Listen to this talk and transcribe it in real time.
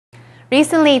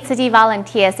Recently, city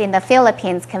volunteers in the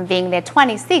Philippines convened their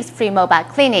 26th free mobile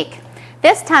clinic.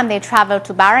 This time they traveled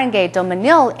to Barangay do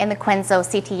Manuel in the Quezon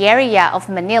City area of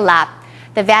Manila.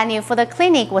 The venue for the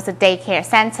clinic was a daycare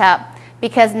center.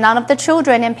 Because none of the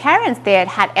children and parents there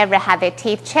had ever had their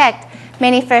teeth checked,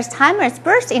 many first-timers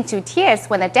burst into tears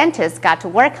when the dentist got to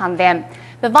work on them.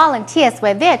 The volunteers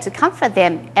were there to comfort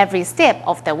them every step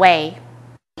of the way.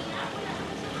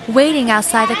 Waiting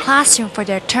outside the classroom for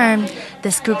their turn,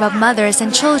 this group of mothers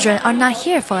and children are not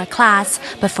here for a class,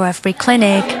 but for a free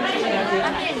clinic.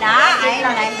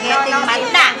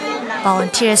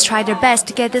 Volunteers try their best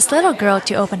to get this little girl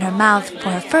to open her mouth for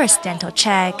her first dental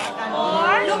check.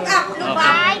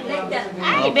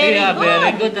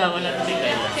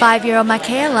 5-year-old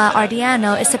Michaela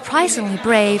Ardiano is surprisingly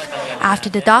brave. After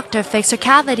the doctor fixed her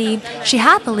cavity, she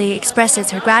happily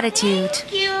expresses her gratitude.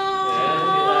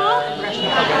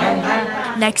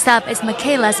 Next up is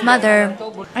Michaela's mother.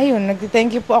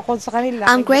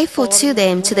 I'm grateful to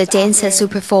them, to the dentists who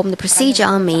performed the procedure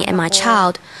on me and my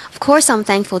child. Of course, I'm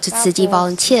thankful to city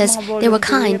volunteers. They were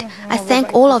kind. I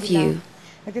thank all of you.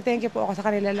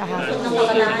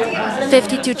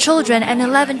 52 children and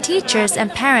 11 teachers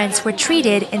and parents were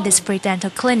treated in this free dental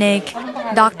clinic.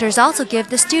 Doctors also give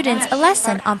the students a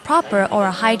lesson on proper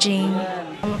oral hygiene.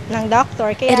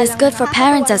 It is good for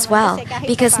parents as well,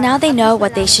 because now they know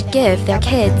what they should give their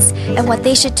kids and what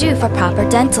they should do for proper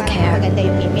dental care.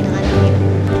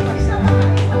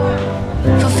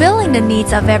 Fulfilling the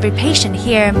needs of every patient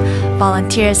here,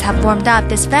 volunteers have warmed up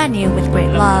this venue with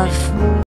great love.